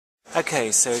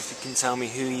Okay, so if you can tell me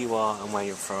who you are and where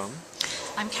you're from.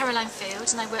 I'm Caroline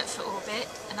Field and I work for Orbit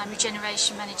and I'm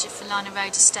Regeneration Manager for Larner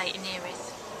Road Estate in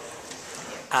Erith.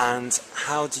 And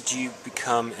how did you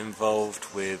become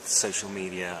involved with social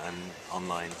media and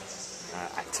online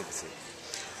activity?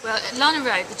 Well, at Larner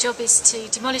Road the job is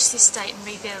to demolish the estate and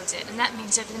rebuild it, and that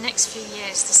means over the next few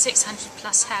years the 600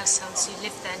 plus households who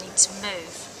live there need to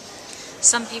move.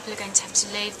 Some people are going to have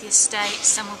to leave the estate,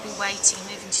 some will be waiting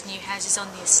and moving to new houses on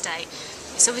the estate.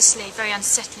 It's obviously a very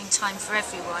unsettling time for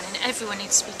everyone and everyone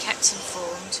needs to be kept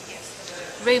informed.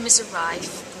 Rumours are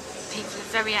rife, people are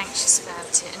very anxious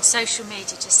about it, and social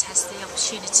media just has the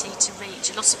opportunity to reach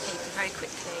a lot of people very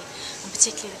quickly, and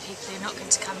particularly the people who are not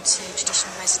going to come to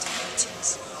traditional resident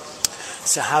meetings.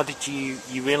 So how did you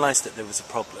realised that there was a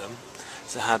problem,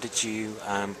 so how did you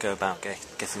go about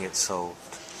getting it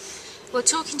solved? Well,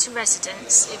 talking to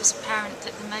residents, it was apparent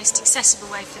that the most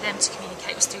accessible way for them to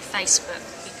communicate was through Facebook,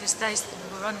 because those of them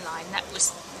who were online, that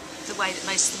was the way that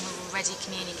most of them were already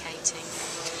communicating.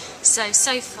 So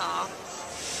far,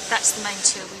 that's the main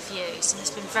tool we've used, and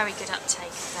there's been very good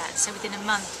uptake of that. So within a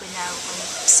month, we're now on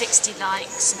 60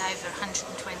 likes and over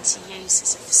 120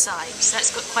 users of the site. So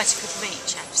that's got quite a good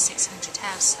reach out of 600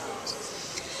 households.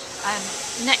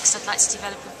 Next, I'd like to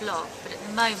develop a blog, but at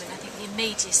the moment, I think the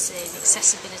immediacy, the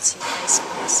accessibility of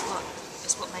Facebook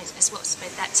is what's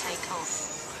made that take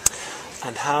off.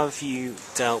 And how have you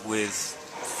dealt with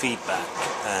feedback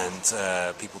and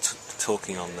people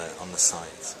talking on the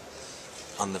site,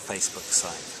 on the Facebook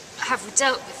site? Have we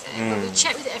dealt with it? Well, we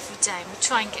check with it every day and we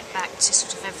try and get back to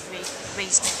sort of every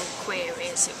reasonable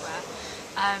query, as it were.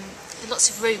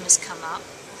 Lots of rumours come up,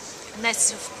 and they're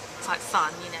sort of quite fun,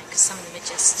 you know, because some of them are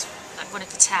just, like one of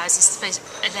the towers is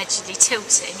allegedly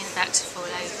tilting and about to fall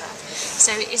over.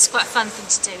 So it's quite a fun thing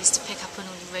to do, is to pick up on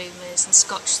all the rumours and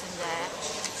scotch them there.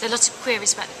 There are a lot of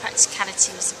queries about the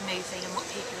practicalities of moving and what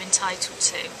people are entitled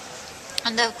to.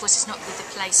 And though, of course, it's not really the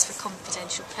place for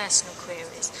confidential personal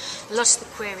queries, a lot of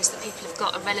the queries that people have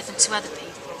got are relevant to other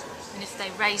people, and if they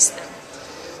raise them,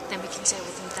 then we can deal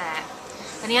with them there.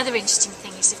 And the other interesting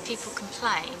thing is if people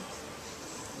complain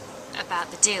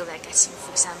about the deal they're getting, for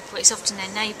example, it's often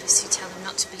their neighbours who tell them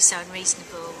not to be so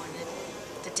unreasonable and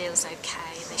the deal's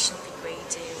okay and they shouldn't be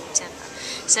greedy or whatever.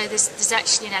 So there's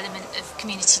actually an element of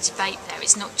community debate there.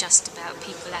 It's not just about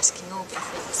people asking Orbit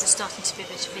things, there's starting to be a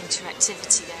bit of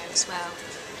interactivity there as well.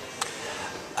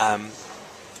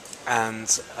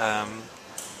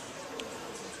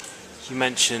 You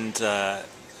mentioned the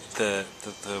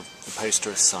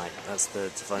poster site, that's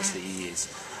the device that you use.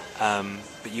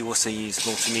 But you also use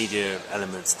multimedia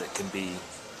elements that can be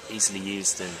easily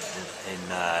used in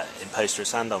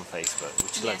Posterous and on Facebook.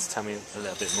 Would you like to tell me a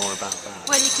little bit more about that?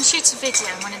 Well, you can shoot a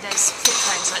video on one of those flip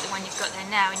phones like the one you've got there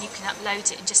now, and you can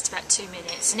upload it in just about 2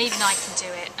 minutes. And even I can do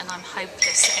it, and I'm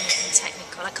hopeless at anything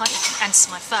technical. I can't even answer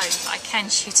my phone, but I can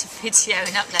shoot a video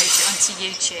and upload it onto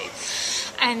YouTube.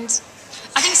 And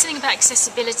I think it's something about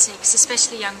accessibility, because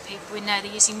especially young people, we know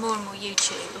they're using more and more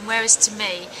YouTube, and whereas to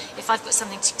me, if I've got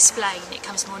something to explain, it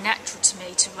comes more natural to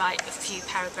me to write a few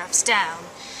paragraphs down.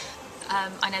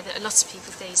 I know that a lot of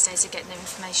people these days are getting their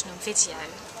information on video,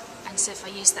 and so if I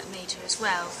use that media as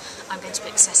well, I'm going to be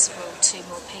accessible to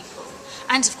more people.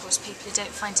 And of course people who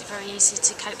don't find it very easy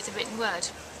to cope with the written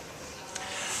word.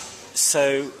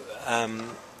 So, I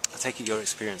take it your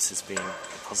experience has been a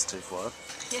positive one.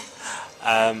 Yeah.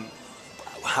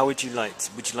 How would you like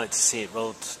to see it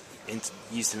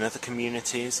used in other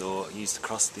communities or used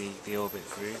across the Orbit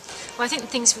group? Well, I think the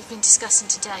things we've been discussing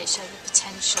today show the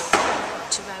potential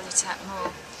to roll it out more.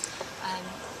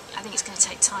 I think it's going to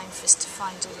take time for us to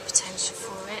find all the potential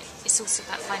for it. It's also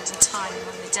about finding time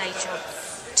on the day job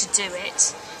to do it,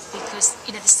 because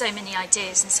there's so many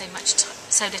ideas and so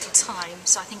little time.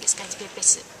 So I think it's going to be a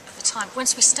bit of a time.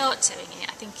 Once we start doing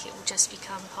it, I think it will just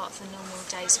become part of the normal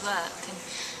day's work,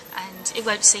 and it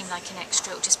won't seem like an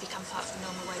extra. It will just become part of the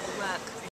normal way we work.